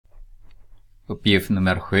Uppgift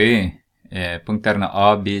nummer 7. Punkterna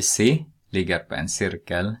A, B, C ligger på en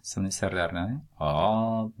cirkel. Som ni ser där nu.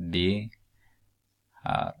 A, B,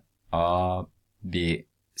 här. A, B,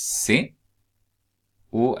 C.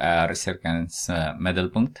 O är cirkelns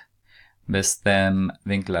medelpunkt. Bestäm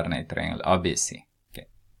vinklarna i triangel ABC. Okay.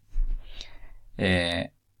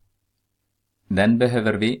 Den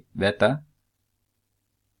behöver vi veta.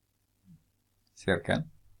 Cirkel.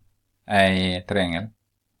 Triangel.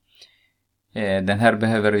 Den här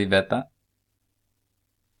behöver vi veta.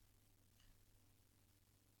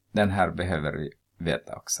 Den här behöver vi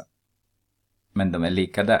veta också. Men de är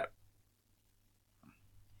lika där.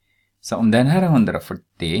 Så om den här är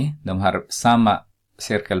 140, de har samma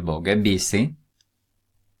cirkelbåge, BC.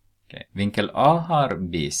 Okay. Vinkel A har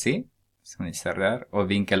BC, som ni ser där.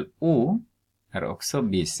 Och vinkel O är också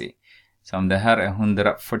BC. Så om det här är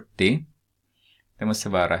 140, det måste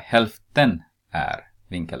vara hälften är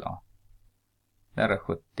vinkel A. Där är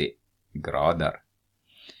 70 grader.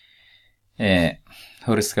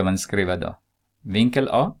 Hur ska man skriva då? Vinkel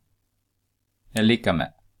A är lika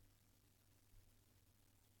med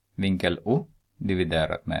vinkel O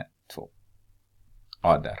dividerat med 2.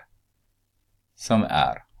 A där. Som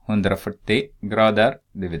är 140 grader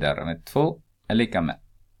dividerat med 2 är lika med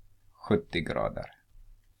 70 grader.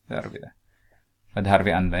 Där har vi det. Vad har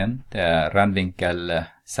vi använt? Det är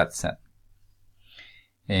randvinkelsatsen.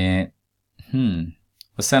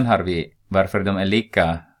 Och sen har vi varför de är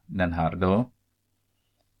lika. Den här då.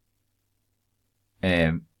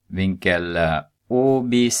 Vinkel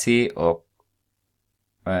OBC och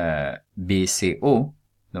BCO.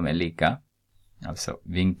 De är lika. Alltså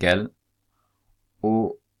vinkel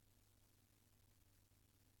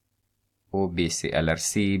OBC eller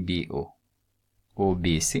CBO.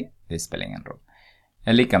 OBC, det spelar ingen roll.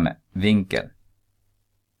 Är lika med vinkel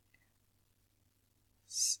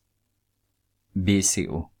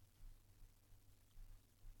BCO.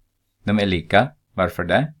 De är lika. Varför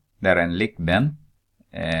det? Det är en likben.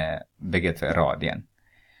 Bägge två radien.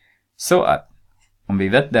 Så att om vi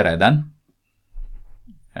vet det redan.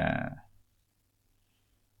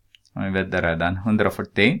 Om vi vet det redan.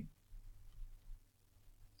 140.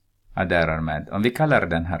 Adderar med. Om vi kallar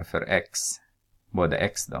den här för x. Både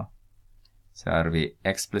x då. Så har vi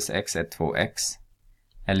x plus x är 2x.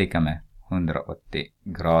 Är lika med 180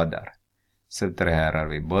 grader. Subtraherar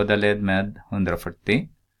vi båda led med 140.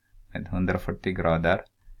 Med 140 grader.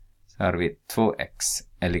 Så har vi 2x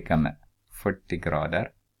är lika med 40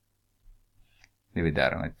 grader.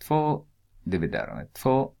 Dividerar med 2. Dividerar med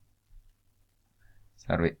 2.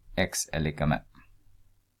 Så har vi x är lika med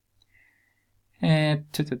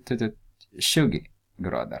 20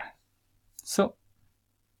 grader. Så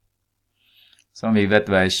om vi vet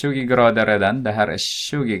vad är 20 grader redan. Det här är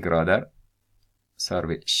 20 grader. Så har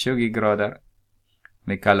vi 20 grader.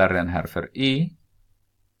 Vi kallar den här för y.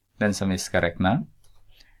 Den som vi ska räkna.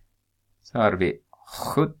 Så har vi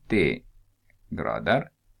 70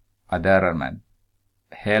 grader. Adderar med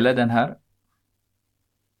hela den här.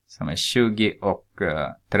 Som är 20 och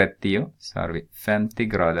 30. Så har vi 50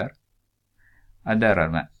 grader. Adderar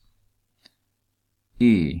med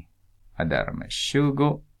y. Adderar med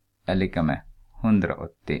 20. Är lika med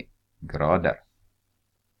 180 grader.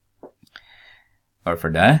 Varför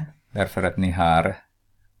det? Därför att ni har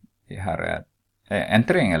en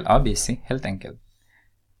triangel ABC helt enkelt.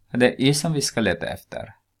 Det är y som vi ska leta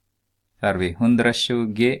efter. Så har vi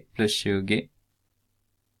 120 plus 20.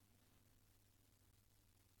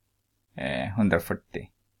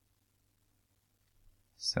 140.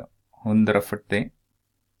 Så 140.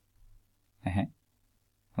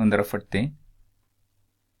 140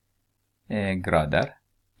 grader.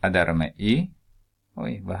 Adderar med y.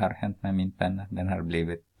 Oj, vad har hänt med min penna? Den har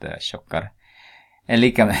blivit tjockare. Är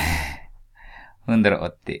lika med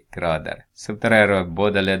 180 grader. Subtraherar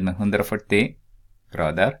båda led med 140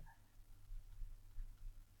 grader.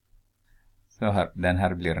 Så här, den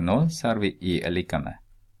här blir 0. Så har vi y är lika med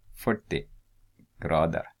 40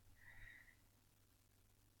 grader.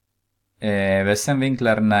 Sen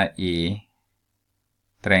vinklarna i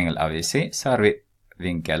triangel ABC. Så har vi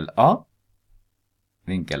vinkel A.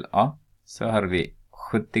 Vinkel A. Så har vi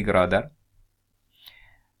 70 grader.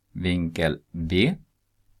 Vinkel B.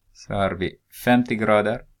 Så har vi 50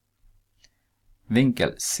 grader.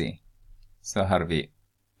 Vinkel C. Så har vi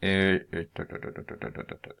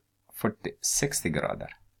 60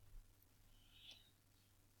 grader.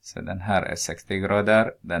 Så den här är 60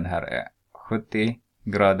 grader. Den här är 70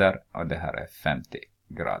 grader. Och det här är 50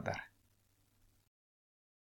 grader.